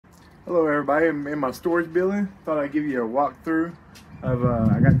Hello everybody, I'm in my storage building. Thought I'd give you a walkthrough of,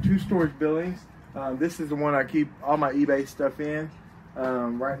 I got two storage buildings. This is the one I keep all my eBay stuff in.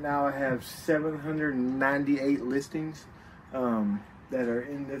 Right now I have 798 listings that are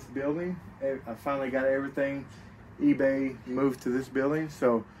in this building. I finally got everything eBay moved to this building,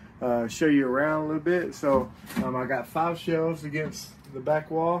 so show you around a little bit. So I got 5 shelves against the back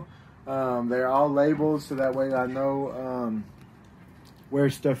wall. They're all labeled so that way I know where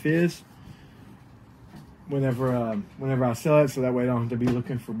stuff is whenever I sell it, so that way I don't have to be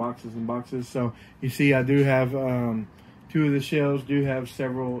looking for boxes and boxes. So you see I do have 2 of the shelves do have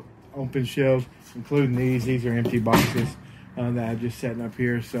several open shelves, including these are empty boxes that I'm just setting up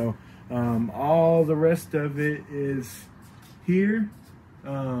here. So all the rest of it is here.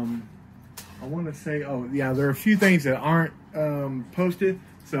 I want to say, oh yeah, there are a few things that aren't posted.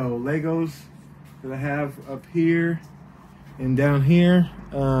 So Legos that I have up here and down here,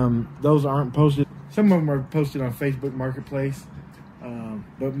 those aren't posted. Some of them are posted on Facebook Marketplace,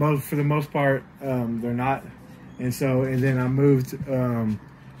 but for the most part, they're not. And then I moved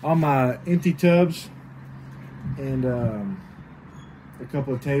all my empty tubs and a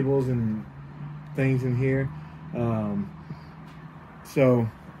couple of tables and things in here. So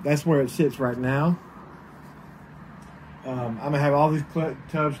that's where it sits right now. I'm gonna have all these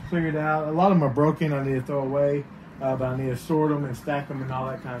tubs cleared out. A lot of them are broken, I need to throw away, but I need to sort them and stack them and all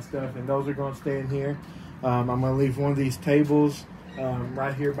that kind of stuff, and those are going to stay in here. I'm gonna leave one of these tables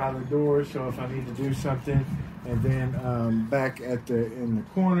right here by the door, so if I need to do something. And then back in the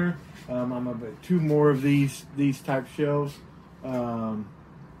corner, I'm gonna put 2 more of these type shelves in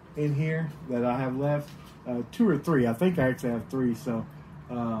here that I have left. 2 or 3, I think I actually have 3. So,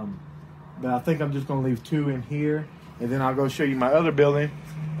 but I think I'm just gonna leave 2 in here. And then I'll go show you my other building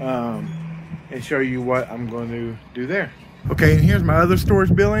and show you what I'm going to do there. Okay, and here's my other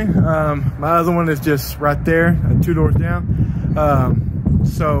storage building. My other one is just right there, 2 doors down.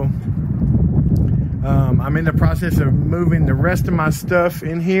 I'm in the process of moving the rest of my stuff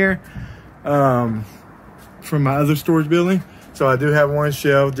in here from my other storage building. So I do have one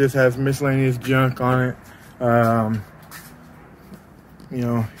shelf, just has miscellaneous junk on it. You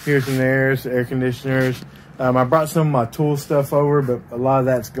know, here's and there's, air conditioners. I brought some of my tool stuff over, but a lot of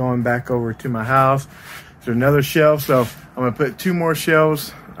that's going back over to my house. There's another shelf, so I'm gonna put 2 more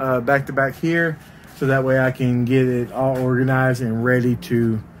shelves back to back here, so that way I can get it all organized and ready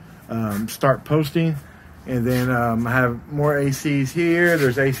to start posting. And then I have more ACs here.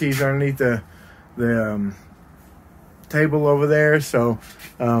 There's ACs underneath the table over there. So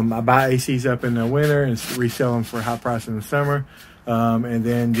I buy ACs up in the winter and resell them for a high price in the summer. And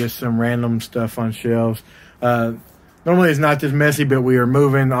then just some random stuff on shelves. Normally it's not this messy, but we are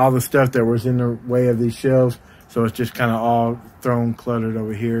moving all the stuff that was in the way of these shelves. So it's just kind of all thrown cluttered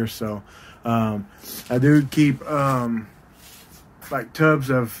over here. So I do keep like tubs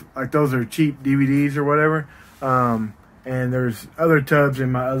of, like those are cheap DVDs or whatever. And there's other tubs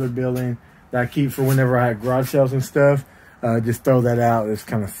in my other building that I keep for whenever I have garage sales and stuff. Just throw that out as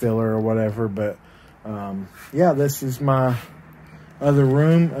kind of filler or whatever. But yeah, this is my other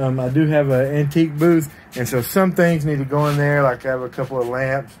room. I do have an antique booth, and so some things need to go in there. Like I have a couple of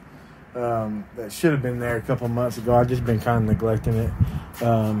lamps that should have been there a couple of months ago. I've just been kind of neglecting it.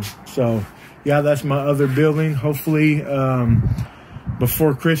 So yeah, that's my other building. Hopefully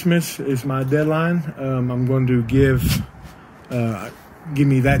before Christmas is my deadline. I'm going to give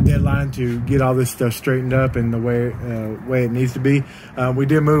me that deadline to get all this stuff straightened up in the way it needs to be. We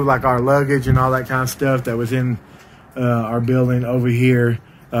did move like our luggage and all that kind of stuff that was in our building over here,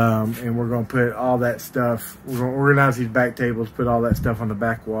 and we're going to put all that stuff, we're going to organize these back tables, put all that stuff on the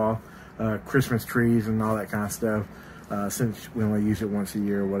back wall, Christmas trees and all that kind of stuff, since we only use it once a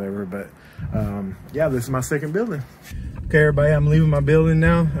year or whatever. But yeah, this is my second building. Okay everybody, I'm leaving my building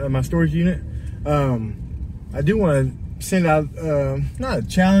now, my storage unit. I do want to send out not a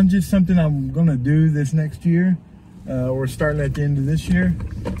challenge, it's something I'm going to do this next year, or starting at the end of this year.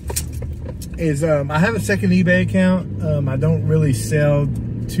 Is I have a second eBay account. I don't really sell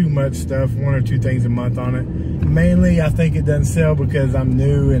too much stuff, 1 or 2 things a month on it. Mainly I think it doesn't sell because I'm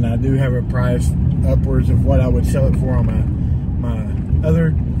new and I do have it priced upwards of what I would sell it for on my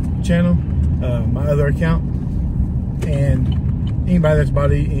other channel, my other account. And anybody that's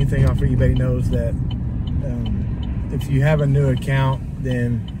bought anything off of eBay knows that if you have a new account,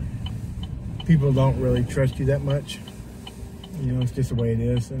 then people don't really trust you that much. You know, it's just the way it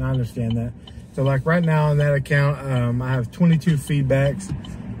is, and I understand that. So like right now on that account, I have 22 feedbacks.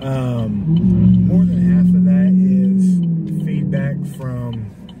 More than half of that is feedback from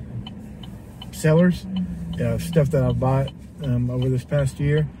sellers, stuff that I've bought over this past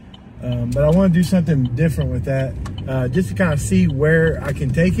year. But I want to do something different with that, just to kind of see where I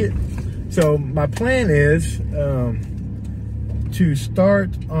can take it. So my plan is to start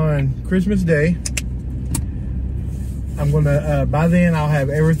on Christmas Day. I'm going to, by then I'll have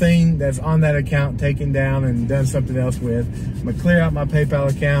everything that's on that account taken down and done something else with. I'm going to clear out my PayPal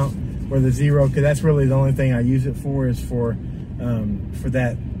account or the Xero, because that's really the only thing I use it for, is for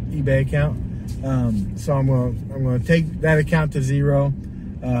that eBay account. So I'm going to take that account to Xero,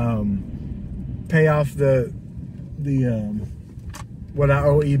 pay off the what I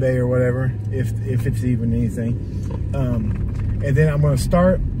owe eBay or whatever, if it's even anything. And then I'm going to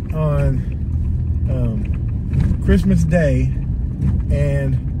start on Christmas Day,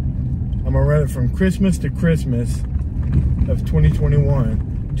 and I'm gonna run it from Christmas to Christmas of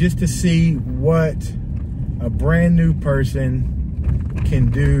 2021, just to see what a brand new person can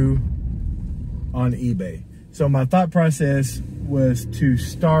do on eBay. So my thought process was to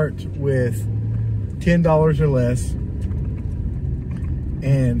start with $10 or less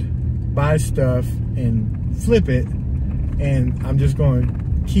and buy stuff and flip it, and I'm just going to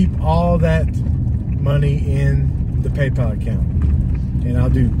keep all that money in the PayPal account, and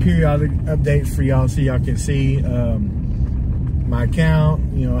I'll do periodic updates for y'all, so y'all can see my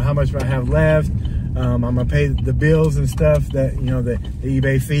account, you know, how much I have left. I'm gonna pay the bills and stuff, that, you know, the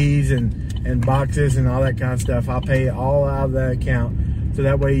eBay fees and boxes and all that kind of stuff. I'll pay it all out of that account, so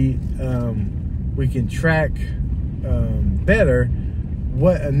that way we can track better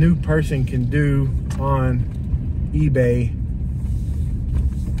what a new person can do on eBay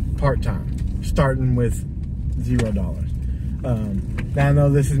part-time, starting with $0. Now I know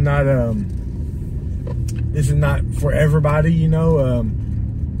this is not for everybody, you know.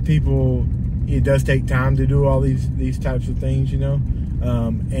 People, it does take time to do all these types of things, you know,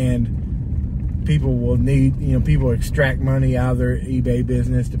 and people will need, you know, people extract money out of their eBay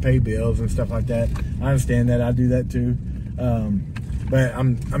business to pay bills and stuff like that. I understand that. I do that too. But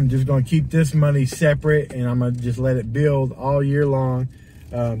I'm just going to keep this money separate, and I'm going to just let it build all year long,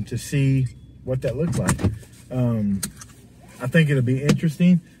 to see what that looks like. I think it'll be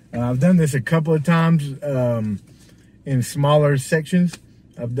interesting. I've done this a couple of times in smaller sections.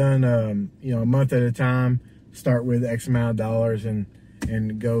 I've done you know, a month at a time, start with X amount of dollars and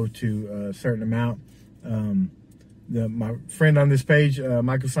go to a certain amount. My friend on this page,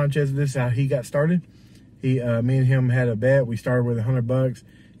 Michael Sanchez, this is how he got started. Me and him had a bet. We started with $100,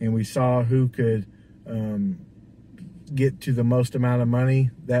 and we saw who could get to the most amount of money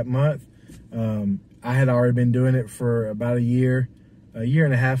that month. I had already been doing it for about a year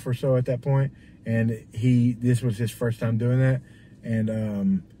and a half or so at that point, and this was his first time doing that.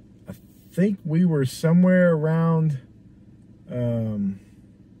 And I think we were somewhere around,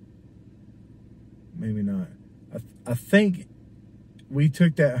 maybe not. I think we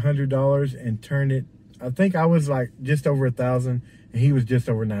took that $100 and turned it. I think I was like just over 1,000, and he was just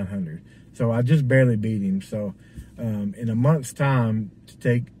over 900. So I just barely beat him. So in a month's time, to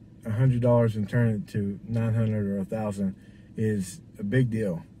take $100 and turn it to 900 or 1,000 is a big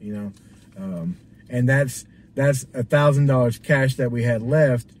deal, you know. And that's $1,000 cash that we had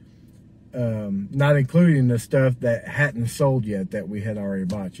left, not including the stuff that hadn't sold yet that we had already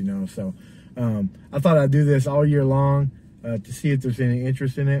bought, you know. So I thought I'd do this all year long to see if there's any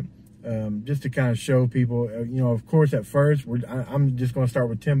interest in it, just to kind of show people, you know. Of course, at first I'm just going to start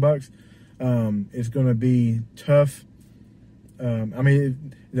with $10. It's going to be tough. I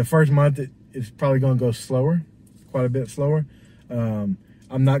mean, the first month it's probably going to go slower, quite a bit slower. I'm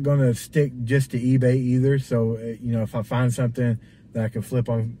not going to stick just to eBay either. So, you know, if I find something that I can flip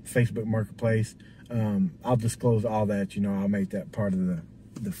on Facebook Marketplace, I'll disclose all that, you know. I'll make that part of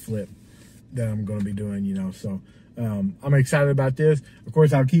the flip that I'm going to be doing, you know. So I'm excited about this. Of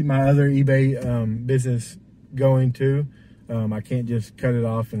course, I'll keep my other eBay business going too. I can't just cut it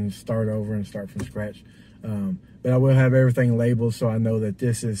off and start over and start from scratch. But I will have everything labeled, so I know that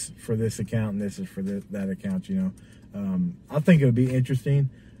this is for this account and this is for that account, you know. I think it'll be interesting.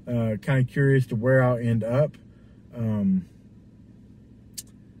 Kind of curious to where I'll end up. I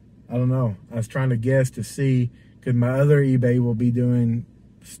don't know. I was trying to guess to see, because my other eBay will be doing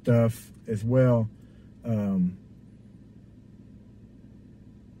stuff as well.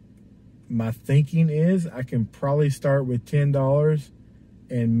 My thinking is I can probably start with $10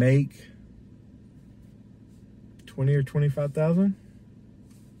 and make 20 or 25,000,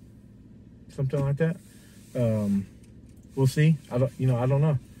 something like that. We'll see. I don't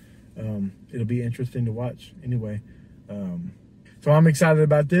know. It'll be interesting to watch anyway. So I'm excited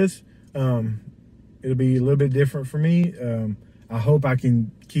about this. It'll be a little bit different for me. I hope I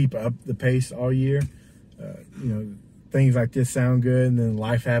can keep up the pace all year. You know, things like this sound good, and then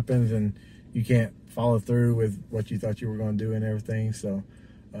life happens and you can't follow through with what you thought you were going to do and everything. So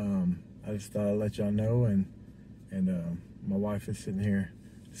I just thought I'd let y'all know. And my wife is sitting here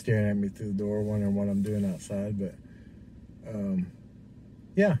staring at me through the door, wondering what I'm doing outside. But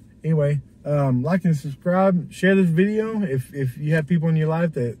yeah, anyway, like and subscribe, share this video if you have people in your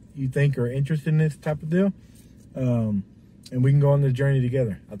life that you think are interested in this type of deal, and we can go on the journey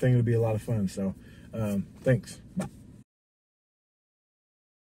together. I think it'll be a lot of fun. So thanks. Bye.